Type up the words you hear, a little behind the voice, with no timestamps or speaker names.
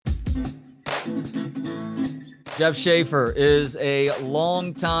Jeff Schaffer is a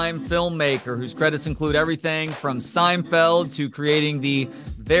longtime filmmaker whose credits include everything from Seinfeld to creating the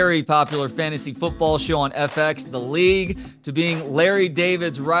very popular fantasy football show on FX, The League, to being Larry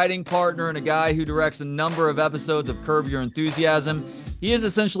David's writing partner and a guy who directs a number of episodes of Curb Your Enthusiasm. He is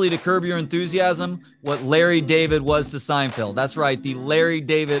essentially to Curb Your Enthusiasm what Larry David was to Seinfeld. That's right, the Larry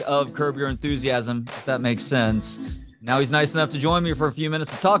David of Curb Your Enthusiasm, if that makes sense. Now he's nice enough to join me for a few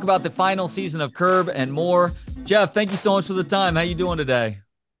minutes to talk about the final season of Curb and more. Jeff, thank you so much for the time. How you doing today?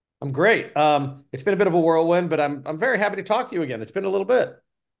 I'm great. It's been a bit of a whirlwind, but I'm very happy to talk to you again. It's been a little bit.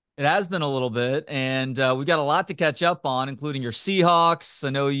 It has been a little bit, and we've got a lot to catch up on, including your Seahawks.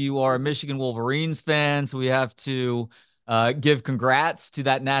 I know you are a Michigan Wolverines fan, so we have to give congrats to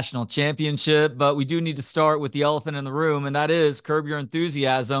that national championship. But we do need to start with the elephant in the room, and that is Curb Your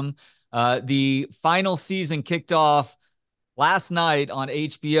Enthusiasm. The final season kicked off last night on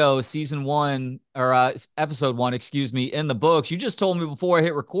HBO, season one, or episode one, excuse me, in the books. You just told me before I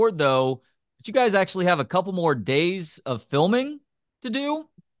hit record, though, that you guys actually have a couple more days of filming to do.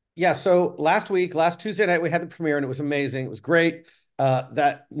 Yeah. So last Tuesday night, we had the premiere and it was amazing. It was great.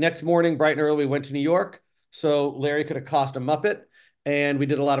 That next morning, bright and early, we went to New York so Larry could accost a Muppet, and we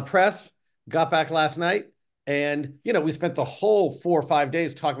did a lot of press. Got back last night, and we spent the whole 4 or 5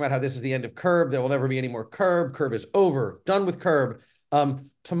 days talking about how this is the end of Curb. There will never be any more Curb. Curb is over. Done with Curb.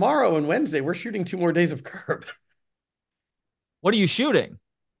 Tomorrow and Wednesday, we're shooting 2 more days of Curb. What are you shooting?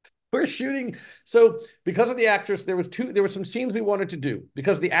 We're shooting. So because of the actress, there were some scenes we wanted to do.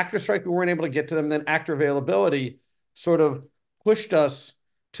 Because of the actor strike, we weren't able to get to them. Then actor availability sort of pushed us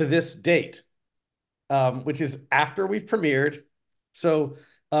to this date, which is after we've premiered. So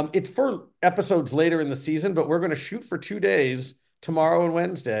it's for episodes later in the season, but we're going to shoot for 2 days, tomorrow and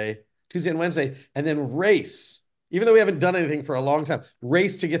Wednesday, Tuesday and Wednesday, and then race, even though we haven't done anything for a long time,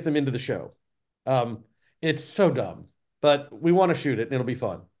 race to get them into the show. It's so dumb, but we want to shoot it and it'll be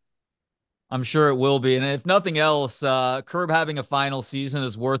fun. I'm sure it will be. And if nothing else, Curb having a final season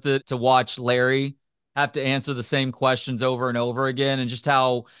is worth it to watch Larry have to answer the same questions over and over again, and just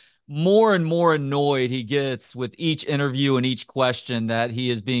how more and more annoyed he gets with each interview and each question that he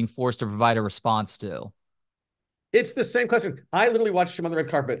is being forced to provide a response to. It's the same question. I literally watched him on the red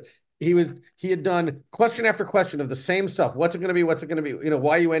carpet. He had done question after question of the same stuff. What's it going to be? What's it going to be?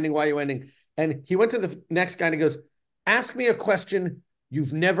 Why are you ending? Why are you ending? And he went to the next guy and he goes, ask me a question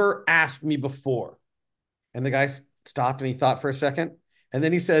you've never asked me before. And the guy stopped and he thought for a second. And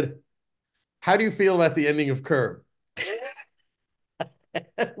then he said, how do you feel about the ending of Curb?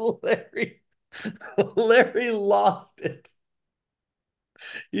 And Larry lost it.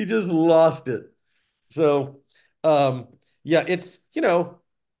 He just lost it. So, yeah, it's,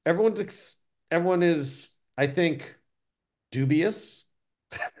 everyone is, I think, dubious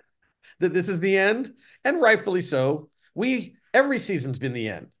that this is the end, and rightfully so. Every season's been the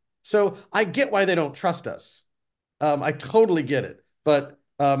end. So I get why they don't trust us. I totally get it. But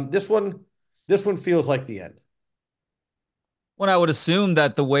this one feels like the end. When I would assume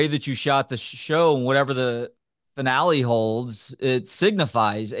that the way that you shot the show and whatever the finale holds, it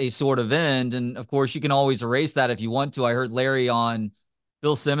signifies a sort of end. And of course, you can always erase that if you want to. I heard Larry on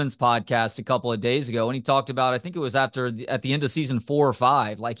Bill Simmons' podcast a couple of days ago, and he talked about, I think it was at the end of season 4 or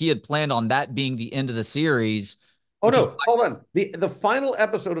 5, like he had planned on that being the end of the series. Oh no, hold on. The final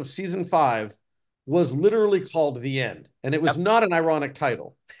episode of season 5 was literally called The End, and it was not an ironic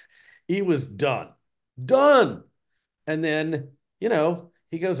title. He was done. Done. And then,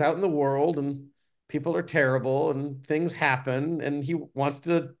 he goes out in the world and people are terrible and things happen and he wants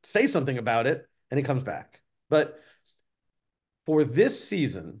to say something about it and he comes back. But for this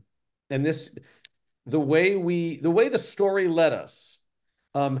season and the way the story led us,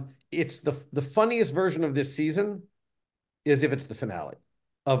 it's the funniest version of this season is if it's the finale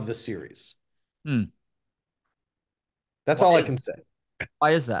of the series. That's all I can say.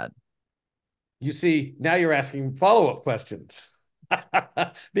 Why is that? You see, now you're asking follow-up questions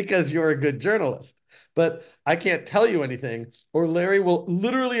because you're a good journalist. But I can't tell you anything, or Larry will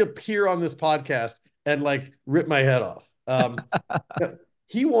literally appear on this podcast and rip my head off.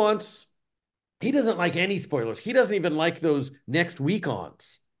 He doesn't like any spoilers. He doesn't even like those next week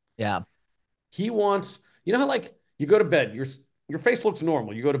ons. Yeah. He wants, how you go to bed, your face looks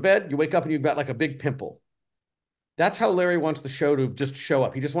normal. You go to bed, you wake up and you've got a big pimple. That's how Larry wants the show to just show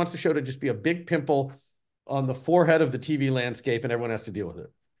up. He just wants the show to just be a big pimple on the forehead of the TV landscape and everyone has to deal with it.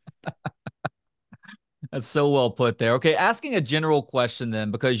 That's so well put there. Okay, asking a general question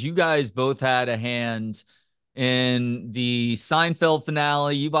then, because you guys both had a hand in the Seinfeld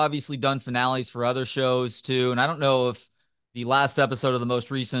finale. You've obviously done finales for other shows too. And I don't know if the last episode of the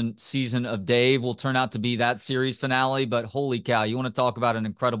most recent season of Dave will turn out to be that series finale. But holy cow, you want to talk about an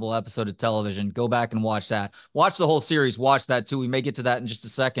incredible episode of television? Go back and watch that. Watch the whole series. Watch that too. We may get to that in just a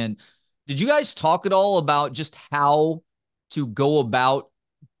second. Did you guys talk at all about just how to go about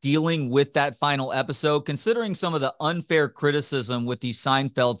dealing with that final episode, considering some of the unfair criticism with the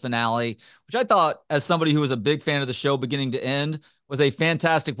Seinfeld finale, which I thought, as somebody who was a big fan of the show beginning to end, was a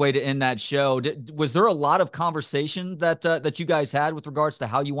fantastic way to end that show. Was there a lot of conversation that you guys had with regards to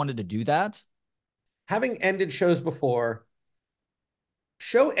how you wanted to do that? Having ended shows before,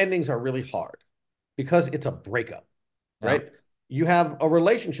 show endings are really hard because it's a breakup, Yeah. right? You have a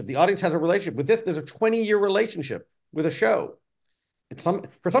relationship. The audience has a relationship. With this, there's a 20-year relationship with a show.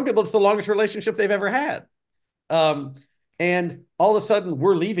 For some people, it's the longest relationship they've ever had. Um, and all of a sudden,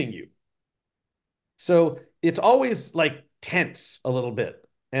 we're leaving you. So it's always like tense a little bit.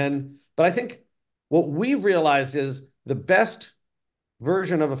 But I think what we've realized is the best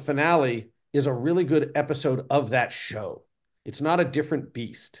version of a finale is a really good episode of that show. It's not a different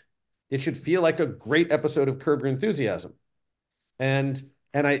beast. It should feel like a great episode of Curb Your Enthusiasm. And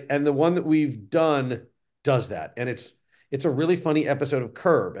the one that we've done does that. And it's a really funny episode of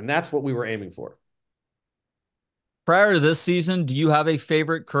Curb, and that's what we were aiming for. Prior to this season, do you have a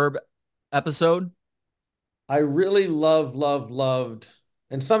favorite Curb episode? I really loved,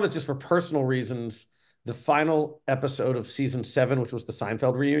 and some of it just for personal reasons, the final episode of season 7, which was the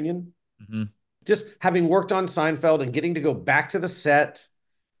Seinfeld reunion. Mm-hmm. Just having worked on Seinfeld and getting to go back to the set.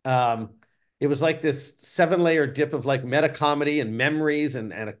 Um, it was like this 7-layer dip of like meta comedy and memories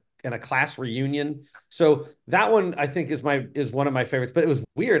and a class reunion. So that one I think is one of my favorites. But it was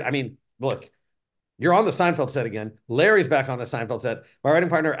weird. I mean, look, you're on the Seinfeld set again. Larry's back on the Seinfeld set. My writing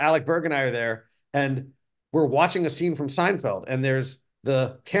partner Alec Berg and I are there, and we're watching a scene from Seinfeld, and there's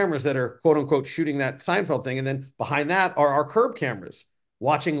the cameras that are quote unquote shooting that Seinfeld thing, and then behind that are our Curb cameras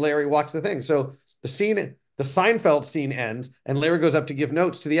watching Larry watch the thing. So the Seinfeld scene ends, and Larry goes up to give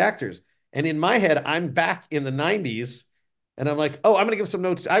notes to the actors. And in my head, I'm back in the 90s, and I'm like, oh, I'm going to give some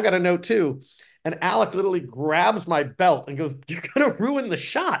notes. I've got a note too. And Alec literally grabs my belt and goes, "You're going to ruin the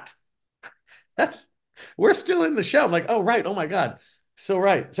shot." We're still in the show. I'm like, oh, right. Oh my God. So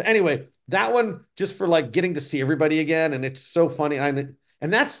right. So anyway, that one just for like getting to see everybody again. And it's so funny. And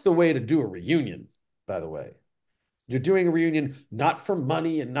that's the way to do a reunion, by the way. You're doing a reunion, not for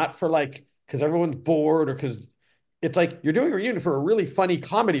money and not for like, because everyone's bored or because it's like you're doing a reunion for a really funny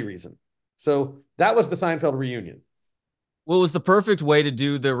comedy reason. So that was the Seinfeld reunion. Well, it was the perfect way to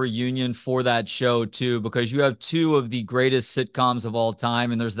do the reunion for that show, too, because you have two of the greatest sitcoms of all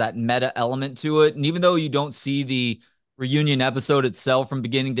time, and there's that meta element to it. And even though you don't see the reunion episode itself from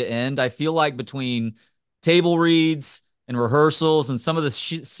beginning to end, I feel like between table reads and rehearsals and some of the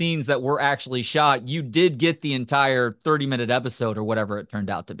scenes that were actually shot, you did get the entire 30-minute episode or whatever it turned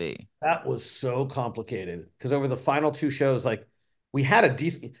out to be. That was so complicated because over the final two shows, like we had a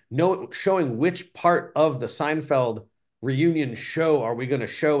decent showing which part of the Seinfeld reunion show are we going to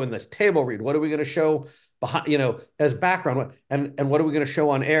show in the table read? What are we going to show behind, as background? And what are we going to show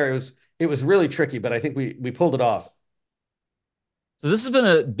on air? It was really tricky, but I think we pulled it off. So this has been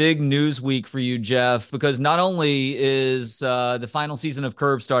a big news week for you, Jeff, because not only is the final season of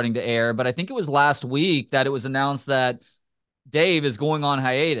Curb starting to air, but I think it was last week that it was announced that Dave is going on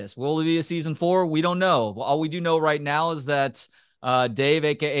hiatus. Will it be a season 4? We don't know. All we do know right now is that Dave,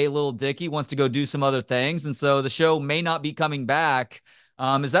 aka Little Dicky, wants to go do some other things, and so the show may not be coming back.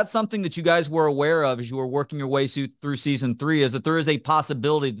 Is that something that you guys were aware of as you were working your way through season 3? Is that there is a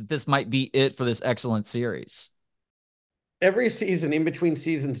possibility that this might be it for this excellent series? Every season, in between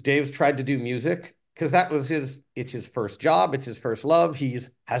seasons, Dave's tried to do music because it's his first job, it's his first love.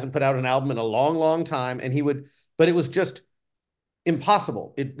 Hasn't put out an album in a long time, but it was just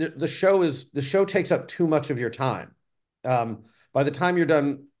impossible. The show takes up too much of your time. By the time you're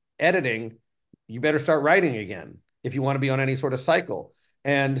done editing, you better start writing again if you want to be on any sort of cycle.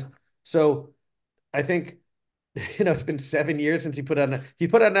 And so I think, it's been 7 years since he put out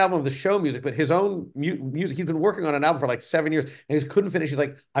an album of the show music, but his own music, he's been working on an album for like 7 years and he couldn't finish. He's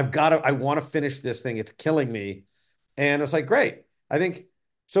like, I want to finish this thing. It's killing me. And it's like, great. I think,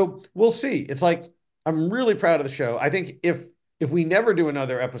 so we'll see. It's like, I'm really proud of the show. I think if we never do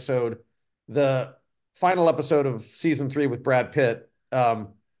another episode, the final episode of season 3 with Brad Pitt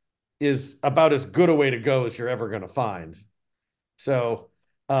is about as good a way to go as you're ever going to find. So,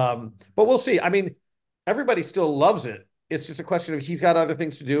 but we'll see. I mean, everybody still loves it. It's just a question of he's got other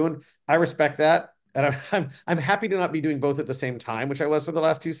things to do, and I respect that. And I'm happy to not be doing both at the same time, which I was for the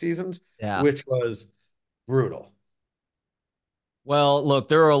last 2 seasons, Yeah. which was brutal. Well, look,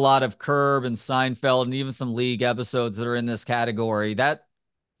 there are a lot of Curb and Seinfeld and even some League episodes that are in this category. That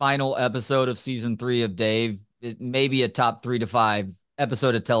final episode of season 3 of Dave, it may be a top 3 to 5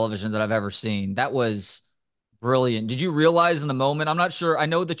 episode of television that I've ever seen. That was brilliant. Did you realize in the moment? I'm not sure. I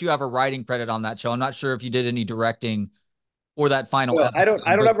know that you have a writing credit on that show. I'm not sure if you did any directing for that final Well, I episode,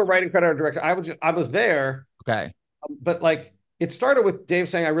 don't but have a writing credit or director. I was there, okay. but like it started with Dave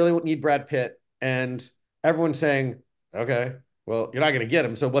saying, I really need Brad Pitt, and everyone saying, okay, well, you're not going to get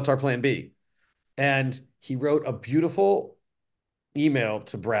him. So what's our plan B? And he wrote a beautiful email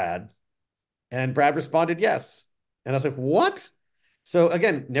to Brad, and Brad responded, yes. And I was like, what? So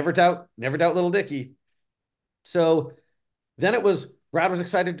again, never doubt little Dicky. So then it was Brad was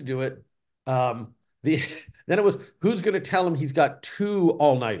excited to do it. The then it was who's going to tell him he's got 2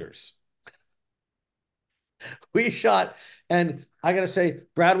 all-nighters. We shot, and I gotta say,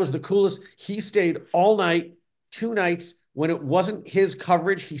 Brad was the coolest. He stayed all night, 2 nights. When it wasn't his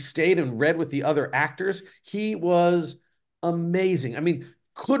coverage, he stayed and read with the other actors. He was amazing. I mean,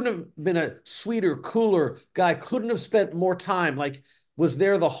 couldn't have been a sweeter, cooler guy. Couldn't have spent more time. Like, was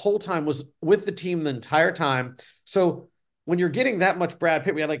there the whole time, was with the team the entire time. So when you're getting that much Brad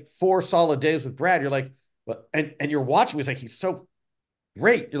Pitt, we had like 4 solid days with Brad. You're like, well, and you're watching. It's like he's so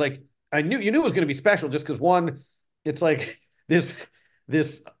great. You're like, you knew it was going to be special just because one, it's like this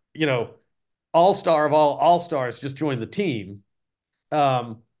you know all-star of all stars just joined the team.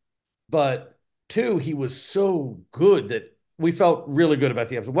 Um, but two, he was so good that we felt really good about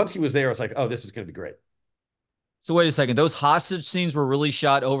the episode. Once he was there, I was like, oh, this is going to be great. So wait a second. Those hostage scenes were really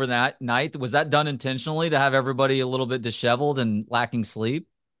shot over that night. Was that done intentionally to have everybody a little bit disheveled and lacking sleep?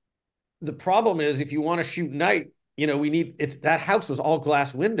 The problem is if you want to shoot night, we need it's that house was all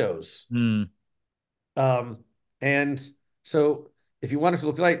glass windows. Hmm. Um, and so if you want it to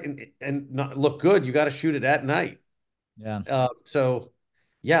look light and not look good, you got to shoot it at night. Yeah. So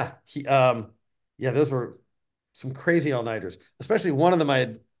yeah, yeah, those were some crazy all-nighters. Especially one of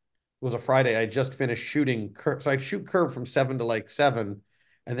them was a Friday. I just finished shooting Curb. So I'd shoot Curb from 7 to like 7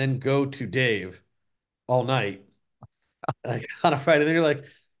 and then go to Dave all night. Like on a Friday. Then you're like,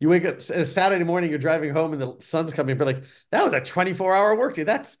 you wake up Saturday morning, you're driving home and the sun's coming, but like that was a 24-hour workday.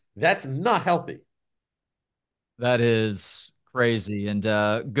 That's not healthy. That is crazy, and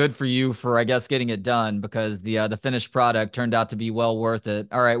good for you for, I guess, getting it done because the finished product turned out to be well worth it.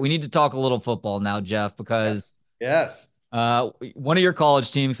 All right, we need to talk a little football now, Jeff, because Yes. Yes. one of your college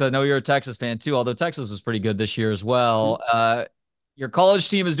teams, I know you're a Texas fan too, although Texas was pretty good this year as well. Your college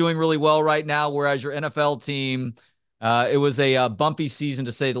team is doing really well right now, whereas your NFL team, it was a bumpy season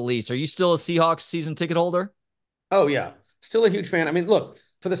to say the least. Are you still a Seahawks season ticket holder? Oh yeah. Still a huge fan. I mean, look,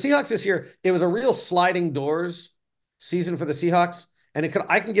 for the Seahawks this year, it was a real sliding doors season for the Seahawks. And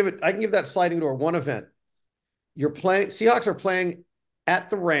I can give that sliding door one event. Seahawks are playing at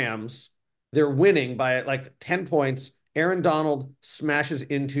the Rams. They're winning by like 10 points. Aaron Donald smashes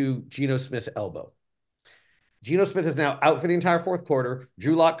into Geno Smith's elbow. Geno Smith is now out for the entire fourth quarter.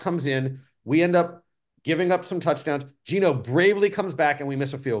 Drew Lock comes in. We end up giving up some touchdowns. Geno bravely comes back and we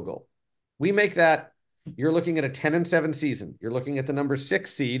miss a field goal. We make that. You're looking at a 10-7 season. You're looking at the number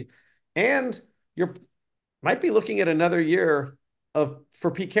 6 seed, and you're might be looking at another year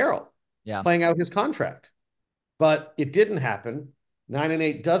for Pete Carroll Yeah. playing out his contract. But it didn't happen.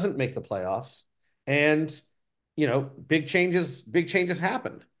 9-8 doesn't make the playoffs, and big changes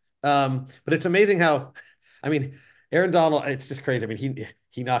happened. But it's amazing how, I mean, Aaron Donald, it's just crazy. I mean,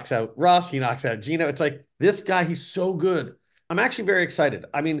 he knocks out Russ, he knocks out Geno. It's like this guy, he's so good. I'm actually very excited.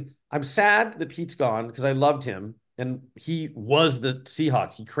 I mean, I'm sad that Pete's gone because I loved him and he was the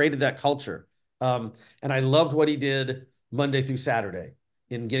Seahawks. He created that culture. And I loved what he did Monday through Saturday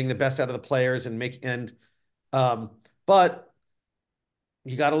in getting the best out of the players but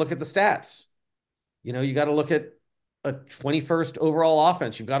you got to look at the stats. You got to look at a 21st overall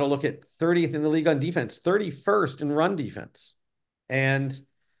offense. You've got to look at 30th in the league on defense, 31st in run defense. And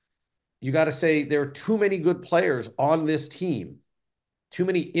you got to say there are too many good players on this team, too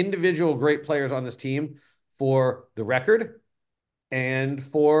many individual great players on this team for the record and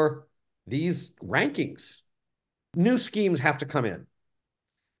for these rankings. New schemes have to come in.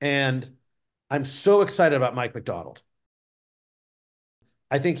 And I'm so excited about Mike Macdonald.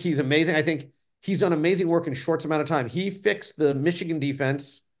 I think he's amazing. I think he's done amazing work in short amount of time. He fixed the Michigan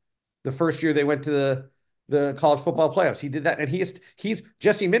defense the first year they went to the college football playoffs. He did that. And he's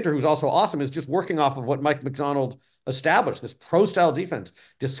Jesse Minter, who's also awesome, is just working off of what Mike Macdonald established, this pro-style defense,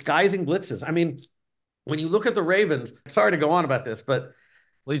 disguising blitzes. I mean, when you look at the Ravens, sorry to go on about this, but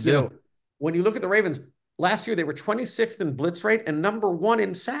Please do. when you look at the Ravens, last year they were 26th in blitz rate and number 1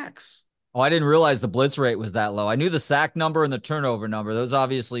 in sacks. Oh, I didn't realize the blitz rate was that low. I knew the sack number and the turnover number. Those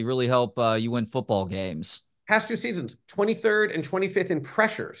obviously really help you win football games. Past 2 seasons, 23rd and 25th in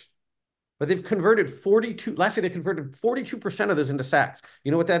pressures. But they've converted 42. Last year, they converted 42% of those into sacks.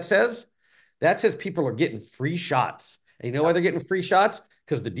 You know what that says? That says people are getting free shots. And you know why they're getting free shots?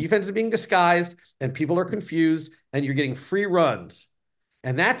 Because the defense is being disguised and people are confused and you're getting free runs.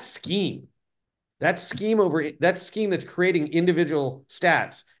 And that scheme that's creating individual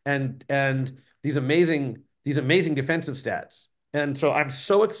stats and these amazing defensive stats. And so I'm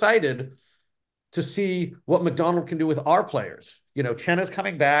so excited to see what McDonald can do with our players. You know, Chenna's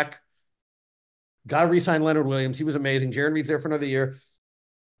coming back. Got to re-sign Leonard Williams. He was amazing. Jaron Reed's there for another year.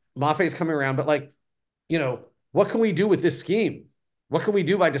 Maffei's coming around. But like, you know, what can we do with this scheme? What can we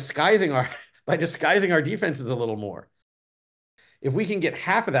do by disguising our defenses a little more? If we can get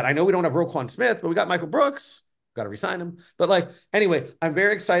half of that, I know we don't have Roquan Smith, but we got Michael Brooks. Got to re-sign him. But like, anyway, I'm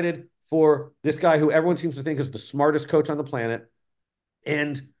very excited for this guy who everyone seems to think is the smartest coach on the planet.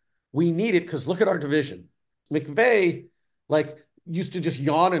 And we need it because look at our division. McVay, like, used to just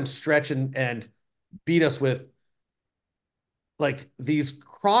yawn and stretch and beat us with like these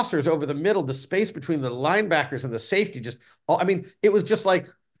crossers over the middle, the space between the linebackers and the safety. It was just like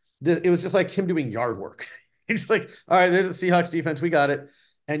him doing yard work. He's just like, all right, there's the Seahawks defense. We got it.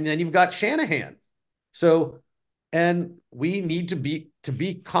 And then you've got Shanahan. So, and we need to be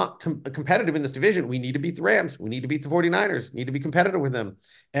competitive in this division. We need to beat the Rams. We need to beat the 49ers. We need to be competitive with them.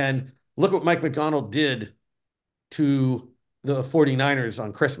 And look what Mike McDonald did to the 49ers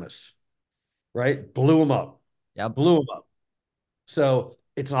on Christmas, right? Blew them up. Yeah. Blew them up. So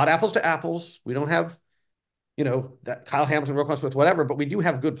it's not apples to apples. We don't have, that Kyle Hamilton, Roquan Smith, whatever, but we do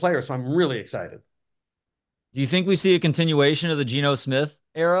have good players. So I'm really excited. Do you think we see a continuation of the Geno Smith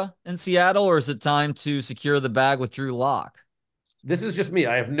era in Seattle, or is it time to secure the bag with Drew Lock? This is just me.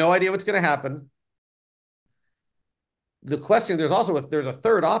 I have no idea what's going to happen. The question, there's a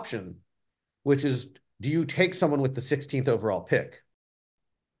third option, which is, do you take someone with the 16th overall pick?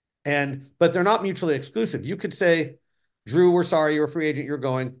 But they're not mutually exclusive. You could say, Drew, we're sorry, you're a free agent, you're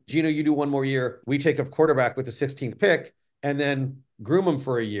going. Geno, you do one more year. We take a quarterback with the 16th pick and then groom him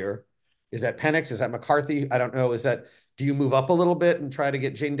for a year. Is that Penix? Is that McCarthy? I don't know. Do you move up a little bit and try to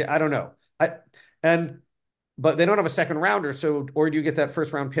get Jaden? I don't know. But they don't have a second rounder. Or do you get that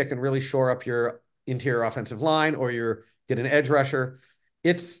first round pick and really shore up your interior offensive line, or get an edge rusher?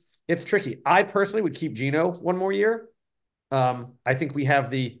 It's tricky. I personally would keep Geno one more year. I think we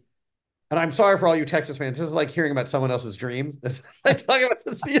have and I'm sorry for all you Texas fans. This is like hearing about someone else's dream. This is like talking about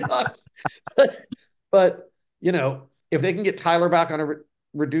the Seahawks. But, if they can get Tyler back on a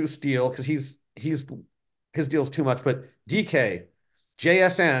reduced deal, because his deal's too much, but DK,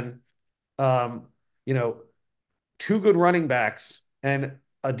 JSN, two good running backs and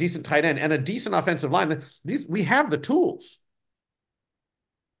a decent tight end and a decent offensive line. We have the tools.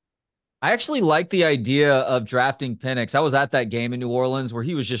 I actually like the idea of drafting Penix. I was at that game in New Orleans where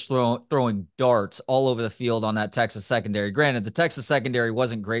he was just throwing darts all over the field on that Texas secondary. Granted, the Texas secondary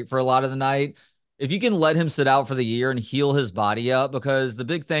wasn't great for a lot of the night. If you can let him sit out for the year and heal his body up, because the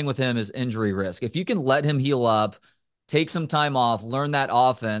big thing with him is injury risk. If you can let him heal up, take some time off, learn that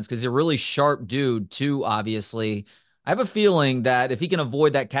offense, because he's a really sharp dude too, obviously. I have a feeling that if he can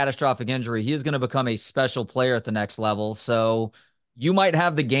avoid that catastrophic injury, he is going to become a special player at the next level. So you might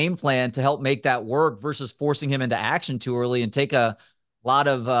have the game plan to help make that work versus forcing him into action too early and take a lot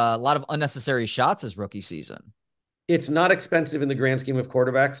of unnecessary shots his rookie season. It's not expensive in the grand scheme of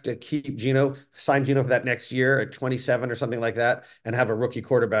quarterbacks to keep sign Geno for that next year at 27 or something like that, and have a rookie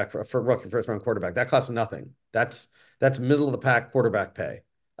quarterback for rookie first round quarterback. That costs nothing. That's middle of the pack quarterback pay.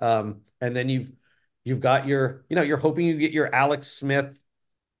 And then you've got you're hoping you get your Alex Smith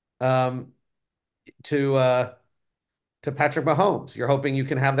to Patrick Mahomes. You're hoping you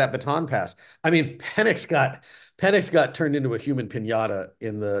can have that baton pass. I mean, Penix got turned into a human pinata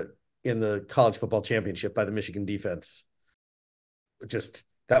in the college football championship by the Michigan defense.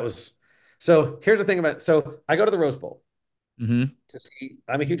 So here's the thing I go to the Rose Bowl to see.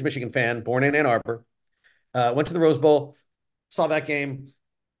 I'm a huge Michigan fan, born in Ann Arbor. Went to the Rose Bowl, saw that game,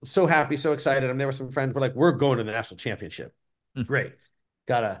 so happy, so excited. And there were some friends who were like, we're going to the national championship. Great.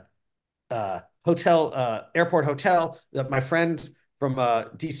 Got a airport hotel. My friend from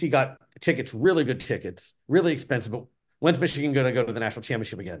DC got tickets, really good tickets, really expensive. But when's Michigan going to go to the national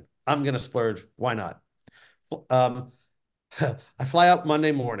championship again? I'm going to splurge. Why not? I fly out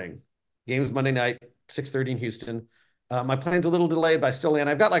Monday morning. Game's Monday night, 6:30 in Houston. My plane's a little delayed, but I still land.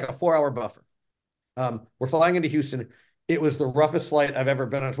 I've got like a 4-hour buffer. We're flying into Houston. It was the roughest flight I've ever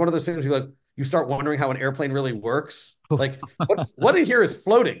been on. It's one of those things you you start wondering how an airplane really works. Like, what in here is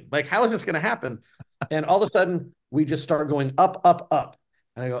floating? Like, how is this going to happen? And all of a sudden, we just start going up, up, up.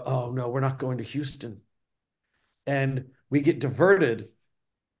 And I go, oh no, we're not going to Houston. And we get diverted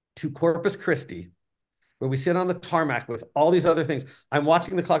to Corpus Christi, where we sit on the tarmac with all these other things. I'm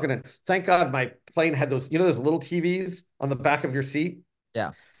watching the clock, and thank God my plane had those, those little TVs on the back of your seat.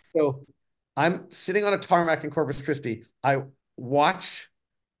 Yeah. So I'm sitting on a tarmac in Corpus Christi. I watch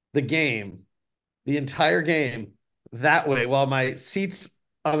the game, the entire game that way, while my seats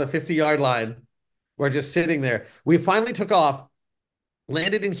on the 50-yard line were just sitting there. We finally took off,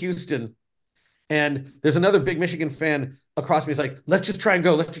 landed in Houston, and there's another big Michigan fan across me. He's like, let's just try and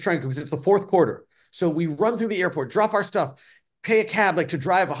go. Let's just try and go, because it's the fourth quarter. So we run through the airport, drop our stuff, pay a cab, like to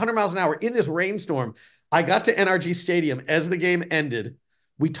drive 100 miles an hour in this rainstorm. I got to NRG Stadium as the game ended.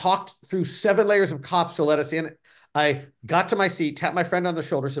 We talked through 7 layers of cops to let us in. I got to my seat, tapped my friend on the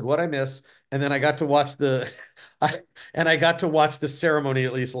shoulder, said, "What I miss?" And then I got to watch I got to watch the ceremony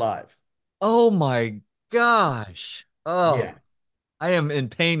at least live. Oh my gosh. Oh, Yeah. I am in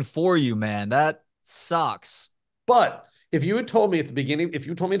pain for you, man. That sucks. But if you had told me at the beginning, if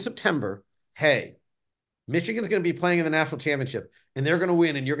you told me in September, hey, Michigan's going to be playing in the national championship and they're going to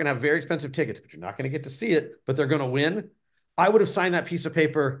win and you're going to have very expensive tickets, but you're not going to get to see it, but they're going to win, I would have signed that piece of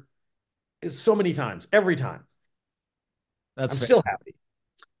paper so many times, every time. That's I'm fair. still happy.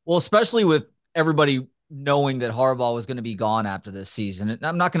 Well, especially with everybody knowing that Harbaugh was going to be gone after this season. And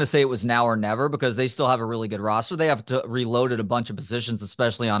I'm not going to say it was now or never, because they still have a really good roster. They have to reload at a bunch of positions,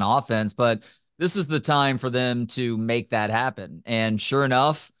 especially on offense, but this is the time for them to make that happen. And sure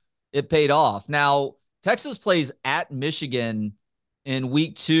enough, it paid off. Now, Texas plays at Michigan in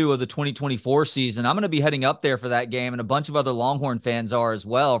week 2 of the 2024 season. I'm going to be heading up there for that game, and a bunch of other Longhorn fans are as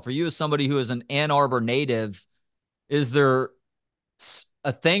well. For you, as somebody who is an Ann Arbor native, is there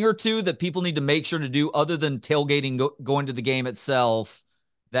a thing or two that people need to make sure to do other than tailgating, going to the game itself,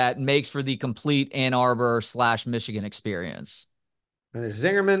 that makes for the complete Ann Arbor / Michigan experience? And there's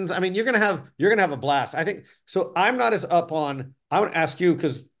Zingerman's. I mean, you're gonna have a blast. I think so. I'm not as up on. I want to ask you,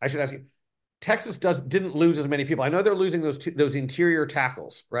 because I should ask you. Texas didn't lose as many people. I know they're losing those interior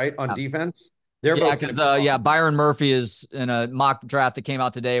tackles, right, on defense. They're Yeah, both because Byron Murphy is in a mock draft that came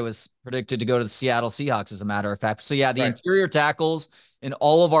out today, was predicted to go to the Seattle Seahawks, as a matter of fact. So yeah, the interior tackles and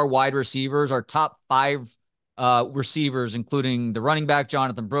all of our wide receivers, our top 5 receivers, including the running back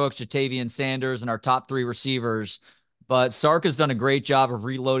Jonathan Brooks, Jatavian Sanders, and our top 3 receivers. But Sark has done a great job of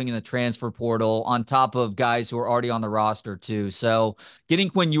reloading in the transfer portal, on top of guys who are already on the roster too. So getting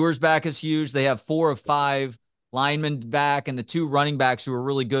Quinn Ewers back is huge. They have 4 of 5 linemen back, and the 2 running backs who were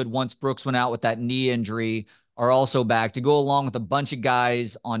really good once Brooks went out with that knee injury are also back, to go along with a bunch of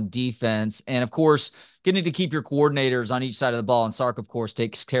guys on defense. And of course, getting to keep your coordinators on each side of the ball. And Sark, of course,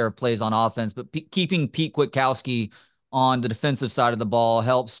 takes care of plays on offense, but keeping Pete Kwiatkowski on the defensive side of the ball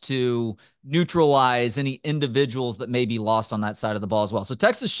helps to neutralize any individuals that may be lost on that side of the ball as well. So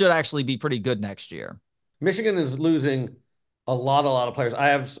Texas should actually be pretty good next year. Michigan is losing a lot of players. I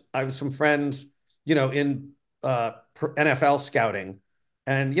have some friends, in NFL scouting,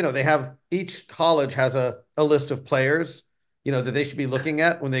 and they have, each college has a list of players that they should be looking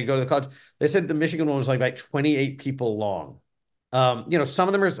at when they go to the college. They said the Michigan one was like 28 people long. Some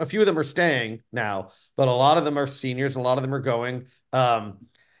of them a few of them are staying now, but a lot of them are seniors and a lot of them are going.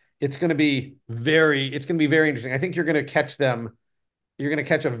 It's going to be very interesting. I think you're going to catch them. You're going to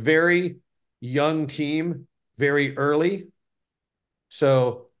catch a very young team very early.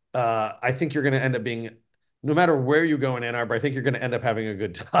 So I think you're going to end up being, no matter where you go in Ann Arbor, I think you're going to end up having a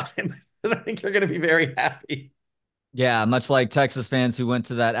good time, because I think you're going to be very happy. Yeah, much like Texas fans who went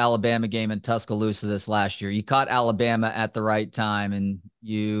to that Alabama game in Tuscaloosa this last year. You caught Alabama at the right time, and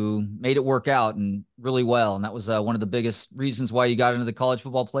you made it work out, and really well. And that was one of the biggest reasons why you got into the college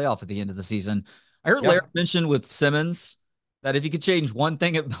football playoff at the end of the season. I heard Larry mention with Simmons that if he could change one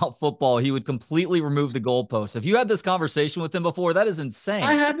thing about football, he would completely remove the goalposts. Have you had this conversation with him before? That is insane.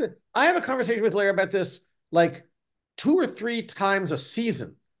 I have a conversation with Larry about this like 2 or 3 times a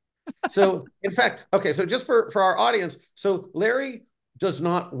season. So in fact, okay, so just for our audience, so Larry does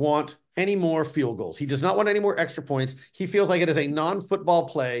not want any more field goals. He does not want any more extra points. He feels like it is a non-football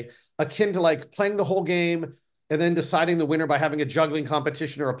play, akin to like playing the whole game and then deciding the winner by having a juggling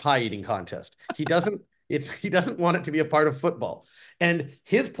competition or a pie eating contest. He doesn't want it to be a part of football. And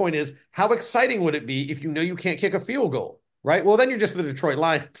his point is, how exciting would it be if you can't kick a field goal, right? Well, then you're just the Detroit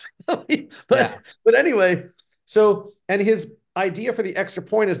Lions. But anyway, and his idea for the extra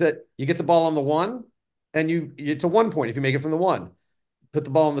point is that you get the ball on the 1 and it's a 1 point if you make it from the 1. Put the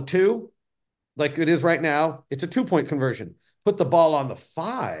ball on the 2, like it is right now, it's a 2-point conversion. Put the ball on the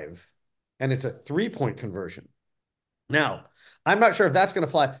 5 and it's a 3-point conversion. Now, I'm not sure if that's going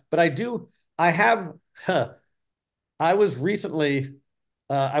to fly, but I have, I was recently,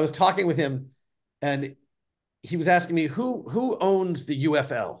 I was talking with him, and he was asking me who owns the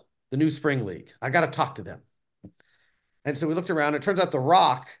UFL, the new spring league. I got to talk to them. And so we looked around. It turns out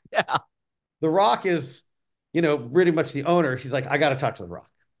Yeah. The Rock is, pretty much the owner. He's like, I got to talk to the Rock.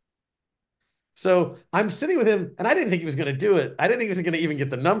 So I'm sitting with him, and I didn't think he was going to do it. I didn't think he was going to even get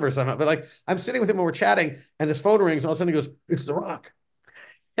the number somehow. But like, I'm sitting with him when we're chatting, and his phone rings, and all of a sudden he goes, "It's the Rock,"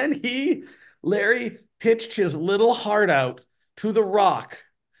 and Larry, pitched his little heart out to the Rock.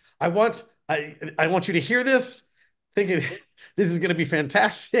 I want you to hear this, thinking this is going to be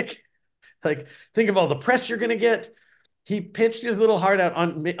fantastic. Like, think of all the press you're going to get. He pitched his little heart out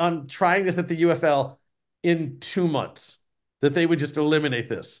on trying this at the UFL in 2 months, that they would just eliminate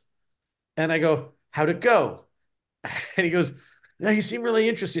this. And I go, how'd it go? And he goes, no, you seem really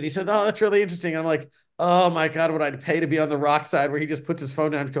interested. He said, oh, that's really interesting. I'm like, oh my God, what I'd pay to be on the Rock side, where he just puts his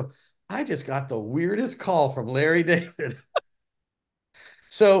phone down and go, I just got the weirdest call from Larry David.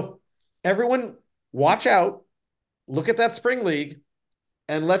 So everyone watch out, look at that spring league,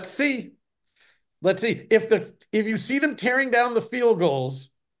 and let's see. Let's see if you see them tearing down the field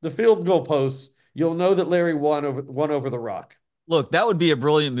goal posts, you'll know that Larry won over the Rock. Look, that would be a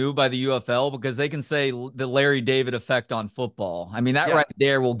brilliant move by the UFL because they can say the Larry David effect on football. I mean, that Yeah. right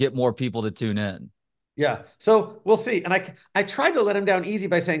there will get more people to tune in. Yeah. So we'll see. And I tried to let him down easy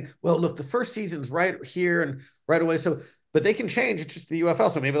by saying, well, look, the first season's right here and right away. So, but they can change. It's just the UFL.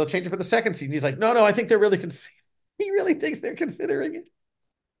 So maybe they'll change it for the second season. He's like, no, I think they're really he really thinks they're considering it.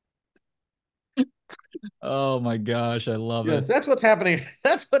 Oh my gosh, I love it. Yes, that's what's happening.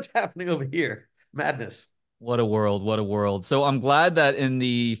 That's what's happening over here. Madness. What a world. What a world. So I'm glad that in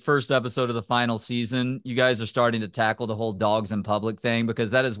the first episode of the final season, you guys are starting to tackle the whole dogs in public thing,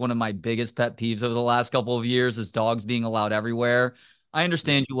 because that is one of my biggest pet peeves over the last couple of years, is dogs being allowed everywhere. I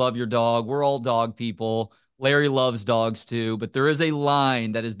understand you love your dog. We're all dog people. Larry loves dogs too, but there is a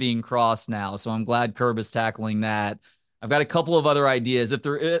line that is being crossed now. So I'm glad Curb is tackling that. I've got a couple of other ideas. If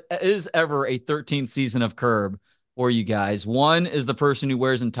there is ever a 13th season of Curb, for you guys. One is the person who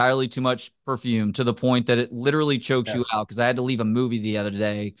wears entirely too much perfume to the point that it literally chokes you Yes. out, because I had to leave a movie the other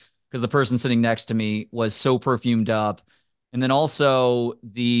day because the person sitting next to me was so perfumed up. And then also oh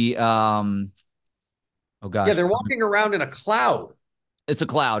Yeah, gosh, they're walking around in a cloud. it's a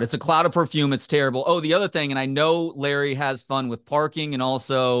cloud. It's a cloud of perfume. It's terrible. Oh, the other thing, and I know Larry has fun with parking and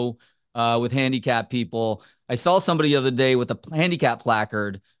also with handicap people. I saw somebody the other day with a handicap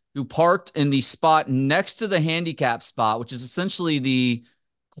placard who parked in the spot next to the handicap spot, which is essentially the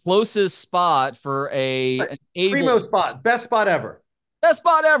closest spot for an able Primo spot, best spot ever. best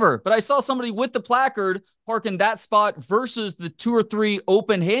spot ever. But I saw somebody with the placard parking that spot versus the 2 or 3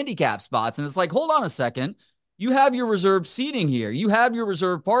 open handicap spots. And it's like, hold on a second. You have your reserved seating here. You have your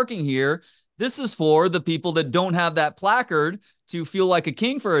reserved parking here. This is for the people that don't have that placard to feel like a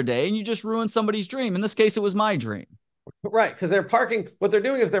king for a day. And you just ruined somebody's dream. In this case, it was my dream. Right, because they're parking. What they're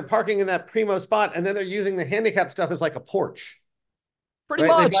doing is they're parking in that primo spot, and then they're using the handicap stuff as like a porch. Pretty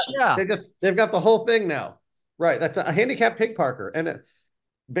Right, much, yeah. they've got the whole thing now. Right, that's a handicap pig parker, and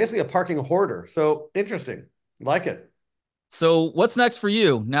basically a parking hoarder. So interesting, like it. So what's next for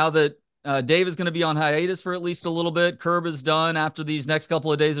you now that Dave is going to be on hiatus for at least a little bit? Curb is done after these next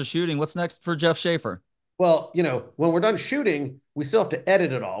couple of days of shooting. What's next for Jeff Schaffer? Well, when we're done shooting, we still have to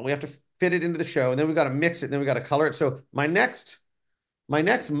edit it all. We have to fit it into the show, and then we've got to mix it, and then we got to color it. So my next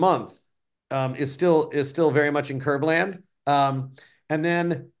month is still very much in Curbland, and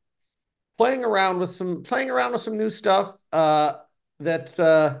then playing around with some new stuff. And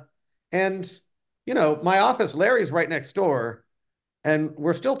my office, Larry's right next door, and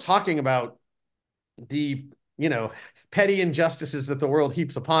we're still talking about the petty injustices that the world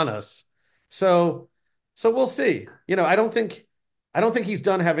heaps upon us. So we'll see. I don't think he's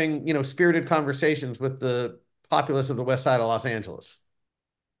done having spirited conversations with the populace of the west side of Los Angeles.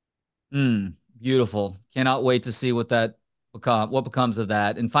 Beautiful. Cannot wait to see what becomes of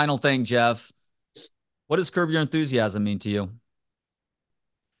that. And final thing, Jeff, what does Curb Your Enthusiasm mean to you?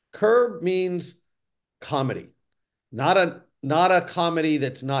 Curb means comedy, not a comedy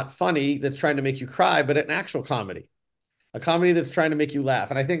that's not funny, that's trying to make you cry, but an actual comedy, a comedy that's trying to make you laugh.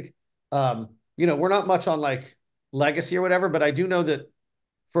 And I think we're not much on like legacy or whatever, but I do know that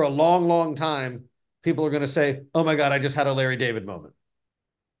for a long, long time, people are going to say, "Oh my God, I just had a Larry David moment."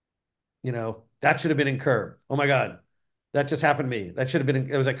 That should have been in Curb. Oh my God, that just happened to me. That should have been.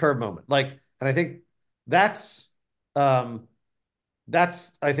 It was a Curb moment. Like, and I think that's um,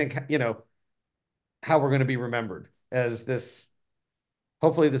 I think how we're going to be remembered as this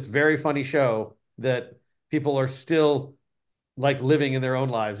hopefully this very funny show that people are still like living in their own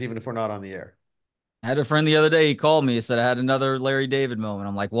lives, even if we're not on the air. I had a friend the other day. He called me. He said I had another Larry David moment.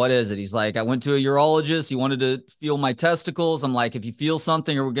 I'm like, what is it? He's like, I went to a urologist. He wanted to feel my testicles. I'm like, if you feel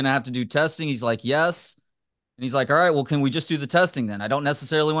something, are we going to have to do testing? He's like, yes. And he's like, all right, well, can we just do the testing then? I don't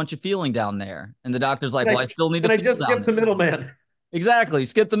necessarily want you feeling down there. And the doctor's like, well, I still need to. And I just skipped the middleman. Exactly.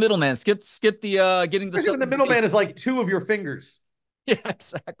 Skip the middleman. Skip the getting the. Especially when the middleman is like two of your fingers. Yeah,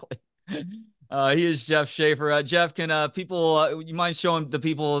 exactly. He is Jeff Schaffer. Jeff, can people? You mind showing the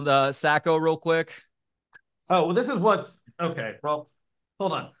people the Sacco real quick? Oh, well, this is what's okay. Well,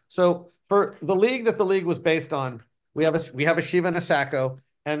 hold on. So for the league that the league was based on, we have a Shiva and a Sacco,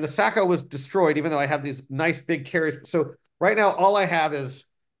 and the Sacco was destroyed, even though I have these nice big carries. So right now, all I have is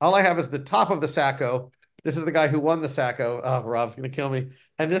the top of the Sacco. This is the guy who won the Sacco. Oh, Rob's gonna kill me.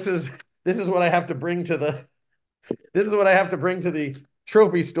 And this is what I have to bring to the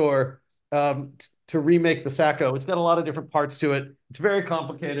trophy store to remake the Sacco. It's got a lot of different parts to it. It's very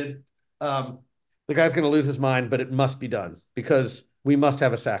complicated. The guy's going to lose his mind, but it must be done because we must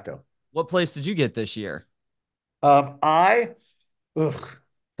have a Sacco. What place did you get this year? I,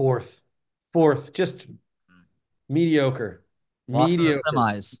 fourth, just mediocre. Lost in the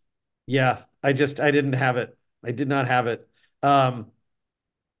semis. Yeah, I didn't have it. I did not have it. My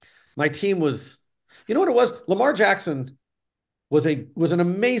team was, you know what it was? Lamar Jackson was an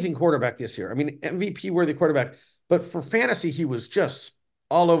amazing quarterback this year. I mean, MVP worthy quarterback, but for fantasy, he was just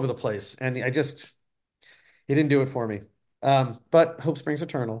all over the place. And he didn't do it for me. But hope springs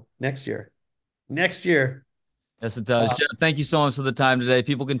eternal next year. Yes, it does. Jeff, thank you so much for the time today.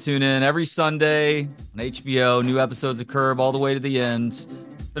 People can tune in every Sunday on HBO. New episodes of Curb all the way to the end.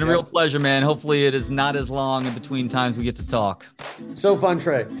 It's been a real pleasure, man. Hopefully it is not as long in between times we get to talk. So fun,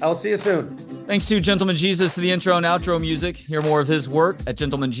 Trey. I'll see you soon. Thanks to Gentleman Jesus for the intro and outro music. Hear more of his work at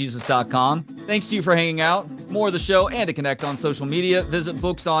gentlemanjesus.com. Thanks to you for hanging out. More of the show and to connect on social media, visit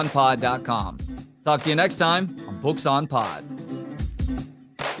booksonpod.com. Talk to you next time on Books on Pod.